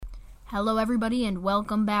Hello, everybody, and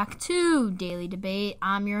welcome back to Daily Debate.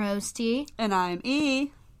 I'm your host, T. And I'm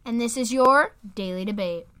E. And this is your Daily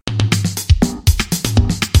Debate.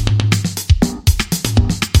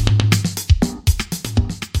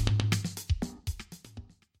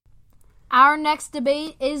 Our next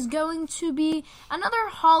debate is going to be another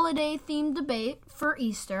holiday-themed debate for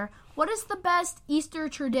Easter. What is the best Easter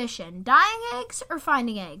tradition? Dyeing eggs or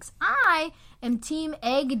finding eggs? I am team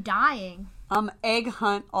egg dyeing. Egg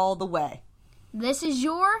hunt all the way. This is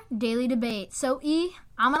your Daily Debate. So, E,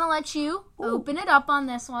 I'm going to let you open it up on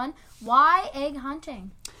this one. Why egg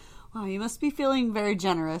hunting? Wow, you must be feeling very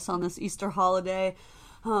generous on this Easter holiday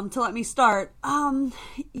to let me start.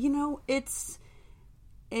 It's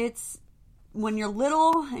when you're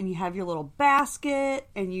little and you have your little basket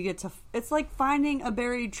and you get to, it's like finding a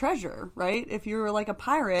buried treasure, right? If you're like a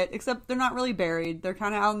pirate, except they're not really buried. They're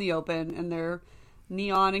kind of out in the open and they're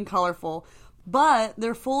neon and colorful, but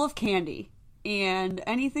they're full of candy. And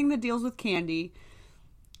anything that deals with candy,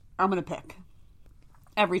 I'm going to pick.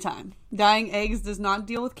 Every time. Dyeing eggs does not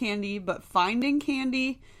deal with candy, but finding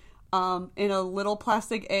candy in a little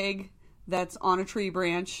plastic egg that's on a tree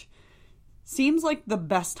branch seems like the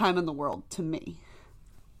best time in the world to me.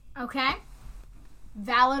 Okay.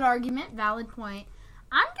 Valid argument, valid point.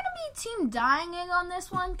 I'm going to be team dyeing egg on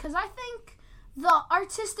this one because I think the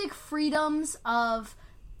artistic freedoms of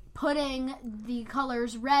putting the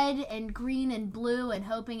colors red and green and blue and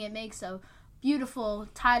hoping it makes a beautiful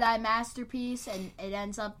tie-dye masterpiece and it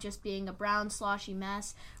ends up just being a brown sloshy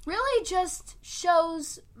mess really just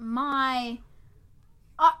shows my...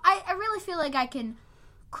 I really feel like I can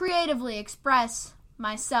creatively express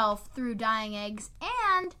myself through dyeing eggs,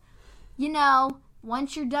 and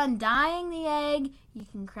once you're done dyeing the egg, you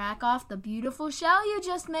can crack off the beautiful shell you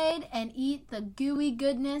just made and eat the gooey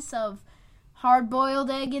goodness of hard-boiled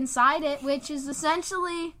egg inside it, which is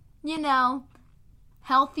essentially,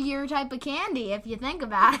 healthier type of candy if you think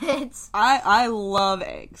about it. I love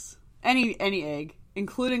eggs. Any egg,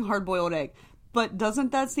 including hard-boiled egg. But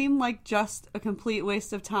doesn't that seem like just a complete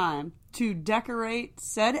waste of time to decorate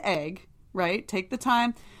said egg, right? Take the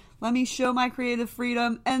time, let me show my creative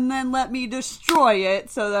freedom, and then let me destroy it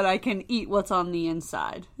so that I can eat what's on the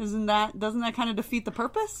inside. Doesn't that kind of defeat the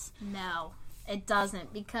purpose? No, it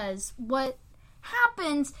doesn't, because what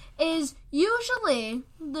happens is usually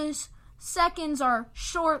the seconds are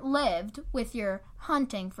short-lived with your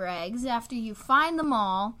hunting for eggs. After you find them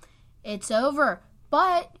all, it's over.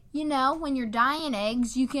 But, when you're dyeing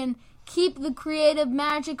eggs, you can keep the creative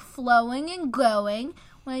magic flowing and going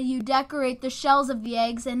when you decorate the shells of the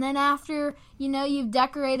eggs. And then after, you've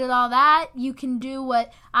decorated all that, you can do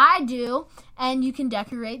what I do, and you can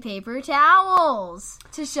decorate paper towels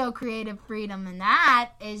to show creative freedom. And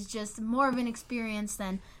that is just more of an experience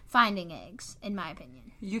than finding eggs, in my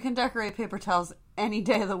opinion. You can decorate paper towels any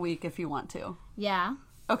day of the week if you want to. Yeah.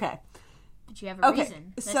 Okay. But you have a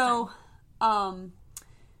reason this time.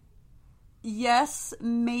 Yes,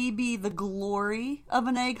 maybe the glory of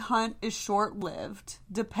an egg hunt is short-lived,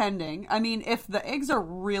 depending. I mean, if the eggs are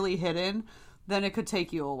really hidden, then it could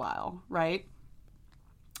take you a while, right?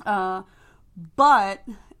 But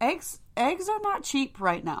eggs are not cheap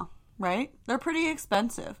right now, right? They're pretty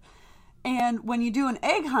expensive. And when you do an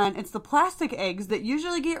egg hunt, it's the plastic eggs that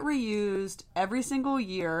usually get reused every single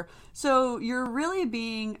year. So you're really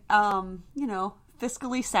being,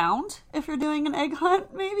 fiscally sound if you're doing an egg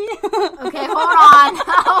hunt, maybe. Okay, hold on.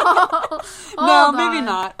 No, maybe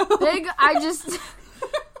not.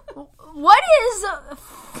 What is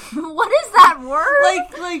that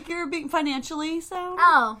word? Like you're being financially sound?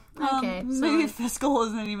 Oh, okay. Maybe fiscal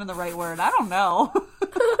isn't even the right word. I don't know.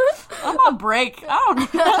 I'm on break.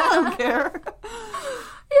 I don't care.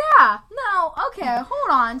 Yeah. No. Okay.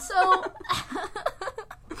 Hold on. So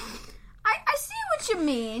I see what you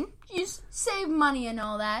mean. You save money and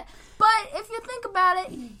all that. But if you think about it,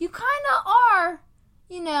 you kind of are,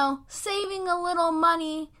 saving a little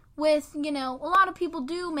money with, a lot of people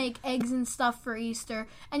do make eggs and stuff for Easter.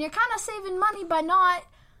 And you're kind of saving money by not,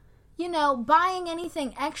 buying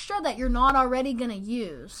anything extra that you're not already going to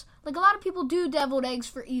use. Like, a lot of people do deviled eggs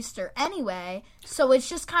for Easter anyway. So it's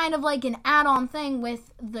just kind of like an add-on thing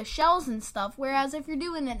with the shells and stuff. Whereas if you're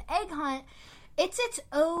doing an egg hunt, it's its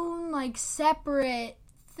own, separate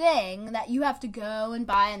thing that you have to go and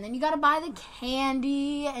buy, and then you got to buy the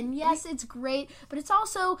candy, and yes, it's great, but it's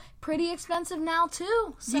also pretty expensive now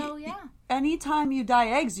too. So yeah, anytime you dye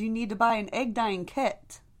eggs, you need to buy an egg dyeing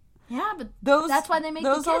kit. Yeah, but that's why they make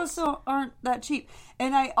those the kits. Also aren't that cheap.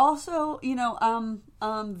 And I also, I'm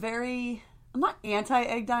not anti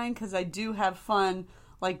egg dyeing because I do have fun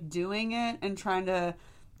doing it and trying to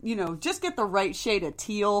just get the right shade of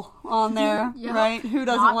teal on there, Yep. right? Who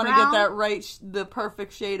doesn't Not want to get brown. that the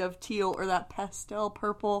perfect shade of teal or that pastel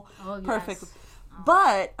purple? Oh, yes. Perfect.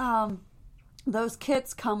 But those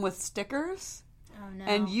kits come with stickers, Oh, no.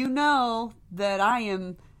 and you know that I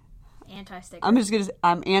am. Anti-sticker.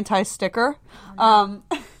 I'm anti-sticker. Oh,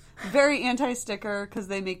 no. Very anti-sticker because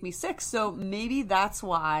they make me sick. So maybe that's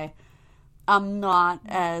why I'm not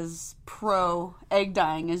as pro egg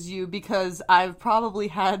dyeing as you, because I've probably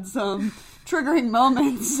had some triggering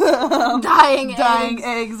moments Dyeing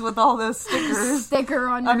eggs with all those stickers. Sticker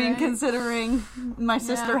on your egg. Considering my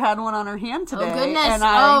sister had one on her hand today, Oh, goodness. and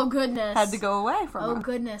I goodness. had to go away from her. Oh,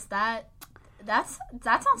 goodness. That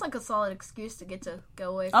sounds like a solid excuse to get to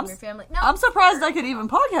go away from your family. No, I'm surprised I could even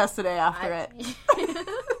podcast today after it.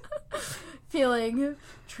 Feeling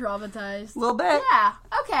traumatized. A little bit. Yeah.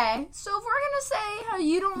 Okay. So if we're gonna say how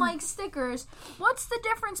you don't like stickers, what's the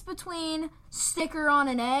difference between sticker on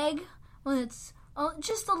an egg when it's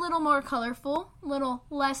just a little more colorful, a little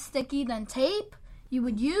less sticky than tape you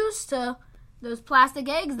would use to those plastic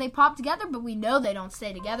eggs? They pop together, but we know they don't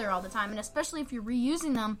stay together all the time, and especially if you're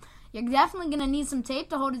reusing them, you're definitely going to need some tape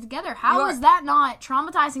to hold it together. How is that not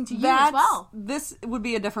traumatizing to you as well? This would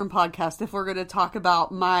be a different podcast if we're going to talk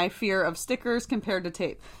about my fear of stickers compared to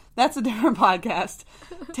tape. That's a different podcast.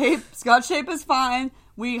 Tape, Scotch tape is fine.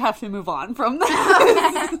 We have to move on from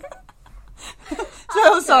that.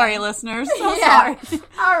 Sorry, listeners. Sorry.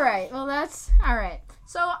 All right. Well, that's all right.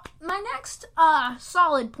 So my next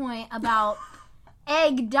solid point about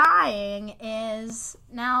egg dyeing is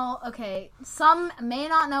now, okay, some may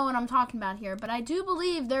not know what I'm talking about here, but I do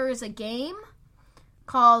believe there is a game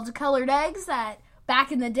called Colored Eggs that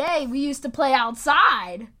back in the day we used to play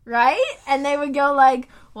outside, right? And they would go like,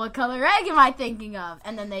 what color egg am I thinking of?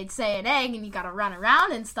 And then they'd say an egg and you gotta run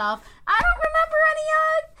around and stuff. I don't remember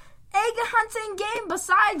any egg hunting game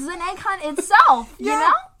besides an egg hunt itself, you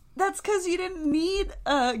know? That's because you didn't need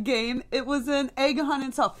a game. It was an egg hunt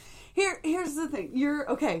itself. Here's the thing.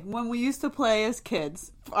 When we used to play as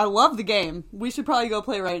kids, I love the game. We should probably go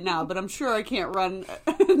play right now, but I'm sure I can't run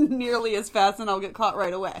nearly as fast and I'll get caught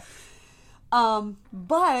right away.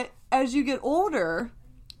 But as you get older,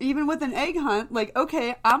 even with an egg hunt, like,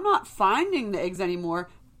 okay, I'm not finding the eggs anymore,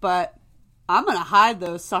 but I'm going to hide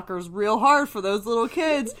those suckers real hard for those little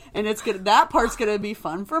kids, and that part's going to be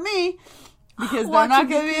fun for me. Because they're not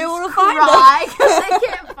going to be able to find it. Because they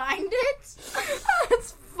can't find it.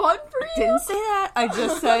 It's fun for you. Didn't say that. I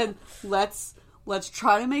just said let's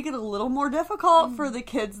try to make it a little more difficult for the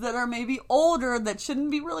kids that are maybe older that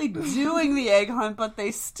shouldn't be really doing the egg hunt, but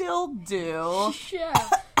they still do. Yeah,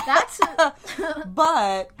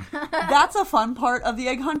 but that's a fun part of the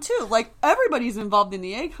egg hunt too. Like, everybody's involved in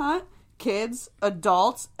the egg hunt. Kids,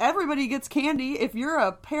 adults, everybody gets candy. If you're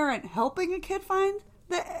a parent helping a kid find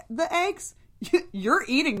the eggs, you're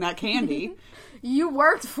eating that candy. You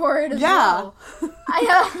worked for it as well.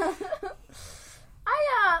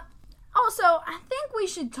 Also, I think we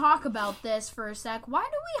should talk about this for a sec. Why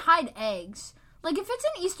do we hide eggs? Like, if it's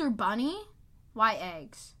an Easter bunny, why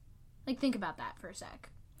eggs? Like, think about that for a sec.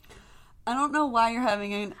 I don't know why you're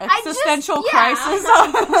having an existential crisis.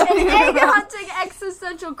 An egg hunting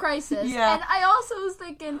existential crisis. Yeah. And I also was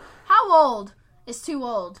thinking, how old is too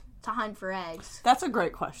old to hunt for eggs? That's a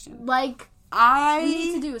great question. Like, we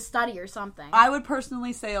need to do a study or something. I would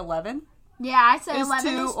personally say 11. Yeah, I'd say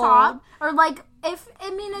 11 is top. Old. Or, like,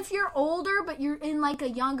 if you're older, but you're in, like, a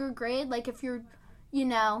younger grade, like, if you're, you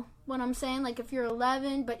know what I'm saying? Like, if you're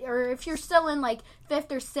 11, or if you're still in, like,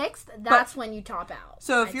 5th or 6th, that's when you top out.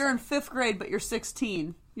 So if you're in 5th grade, but you're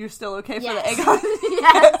 16, you're still okay for the egg hunt?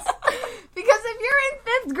 Yes. Because if you're in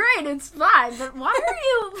 5th grade, it's fine. But why are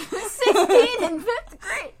you 16 in 5th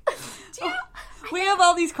grade? We have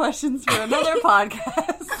all these questions for another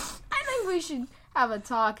podcast. I think we should have a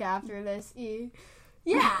talk after this, E.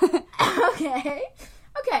 Yeah.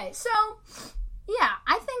 Okay, so, yeah,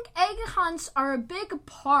 I think egg hunts are a big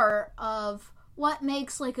part of what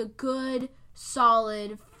makes, like, a good,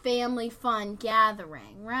 solid, family fun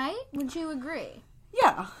gathering, right? Would you agree?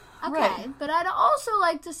 Yeah. Okay, right. But I'd also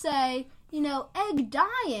like to say, egg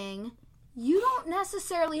dyeing, you don't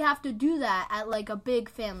necessarily have to do that at, like, a big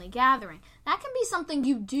family gathering. That can be something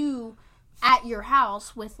you do at your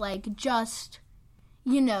house with, like, just,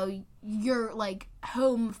 your, like,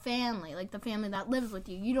 home family, like the family that lives with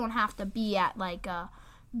you. You don't have to be at, like, a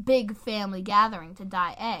big family gathering to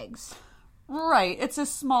dye eggs. Right. It's a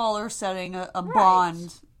smaller setting, a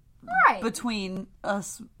bond between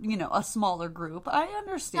us, a smaller group. I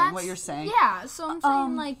understand what you're saying. Yeah, so I'm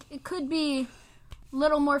saying, like, it could be a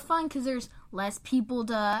little more fun because there's less people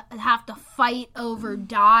to have to fight over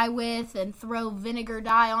dye with and throw vinegar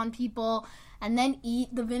dye on people and then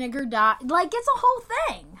eat the vinegar dye. Like, it's a whole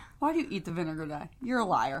thing. Why do you eat the vinegar dye? You're a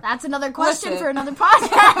liar. That's another question for another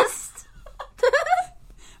podcast.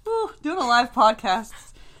 Ooh, doing a live podcast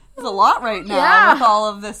is a lot right now with all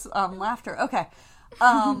of this laughter. Okay.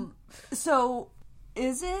 So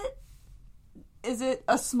is it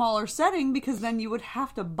a smaller setting? Because then you would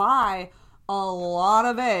have to buy a lot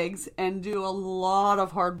of eggs and do a lot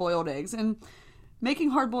of hard-boiled eggs. And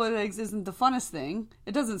making hard-boiled eggs isn't the funnest thing.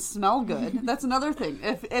 It doesn't smell good. That's another thing.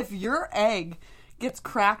 If your egg gets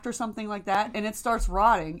cracked or something like that and it starts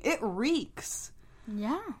rotting, it reeks.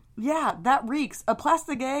 Yeah. Yeah, that reeks. A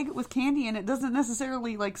plastic egg with candy in it doesn't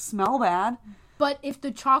necessarily, like, smell bad. But if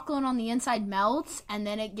the chocolate on the inside melts and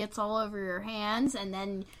then it gets all over your hands and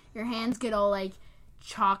then your hands get all, like,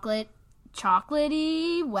 chocolatey,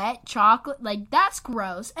 wet chocolate, like, that's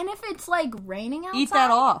gross. And if it's, like, raining outside... Eat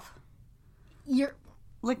that off.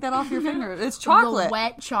 Lick that off your finger. It's chocolate. The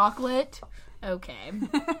wet chocolate. Okay.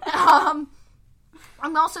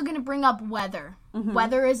 I'm also going to bring up weather. Mm-hmm.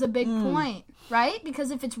 Weather is a big point, right?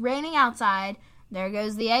 Because if it's raining outside, there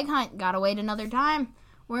goes the egg hunt. Gotta wait another time.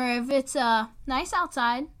 Where if it's nice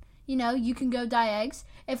outside, you can go dye eggs.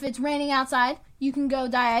 If it's raining outside, you can go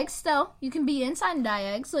dye eggs still. You can be inside and dye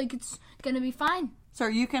eggs. Like, it's going to be fine. So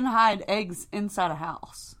you can hide eggs inside a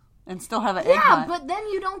house and still have an egg hunt. Yeah, but then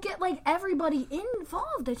you don't get, like, everybody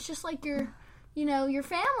involved. It's just like your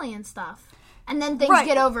family and stuff. And then things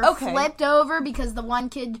get flipped over because the one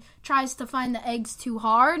kid tries to find the eggs too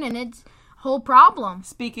hard, and it's a whole problem.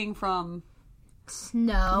 Speaking from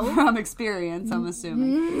experience, I'm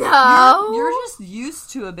assuming. No. You're just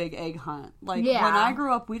used to a big egg hunt. Like, when I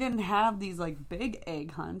grew up, we didn't have these, like, big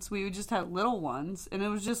egg hunts. We would just have little ones, and it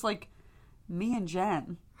was just, like, me and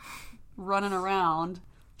Jen running around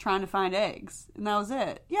trying to find eggs, and that was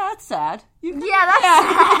it. Yeah, it's sad. That's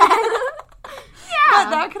sad. But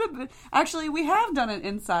that could have been... Actually, we have done it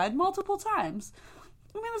inside multiple times.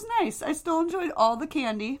 And it was nice. I still enjoyed all the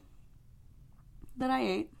candy that I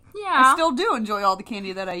ate. Yeah. I still do enjoy all the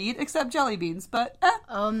candy that I eat, except jelly beans, but...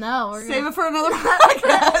 oh, no. Save it for another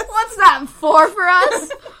podcast. What's that for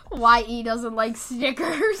us? Why E doesn't like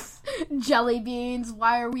Snickers, jelly beans,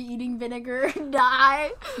 why are we eating vinegar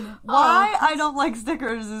dye? Why I don't like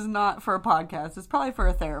Snickers is not for a podcast. It's probably for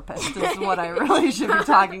a therapist is what I really should be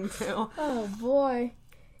talking to. Oh, boy.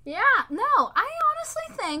 Yeah, no, I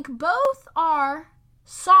honestly think both are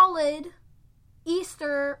solid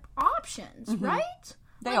Easter options, right?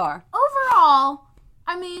 They are. Overall,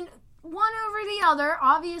 I mean, one over the other.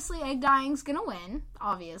 Obviously, egg dyeing's gonna win.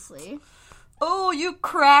 Obviously. Oh, you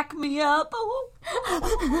crack me up.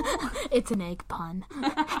 It's an egg pun.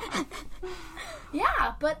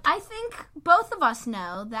 Yeah, but I think both of us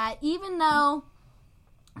know that even though,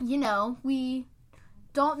 we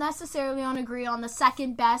don't necessarily agree on the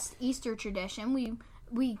second best Easter tradition,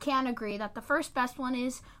 we can agree that the first best one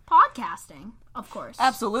is podcasting, of course.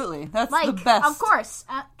 Absolutely. That's the best of course.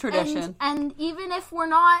 Tradition. And even if we're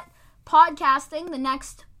not podcasting, the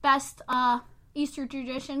next best Easter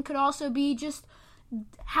tradition could also be just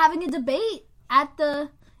having a debate at the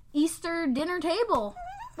Easter dinner table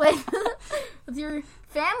with your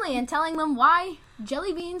family and telling them why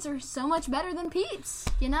jelly beans are so much better than Peeps,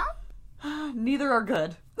 Neither are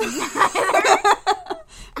good.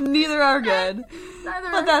 Neither are good.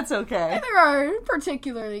 But that's okay. Neither are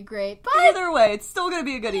particularly great. But either way, it's still going to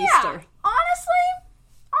be a good Easter. Honestly,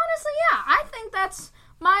 yeah. I think that's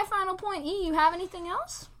my final point. E, you have anything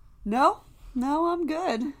else? No, I'm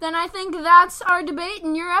good. Then I think that's our debate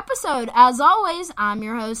in your episode. As always, I'm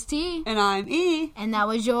your host, T. And I'm E. And that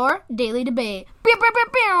was your Daily Debate.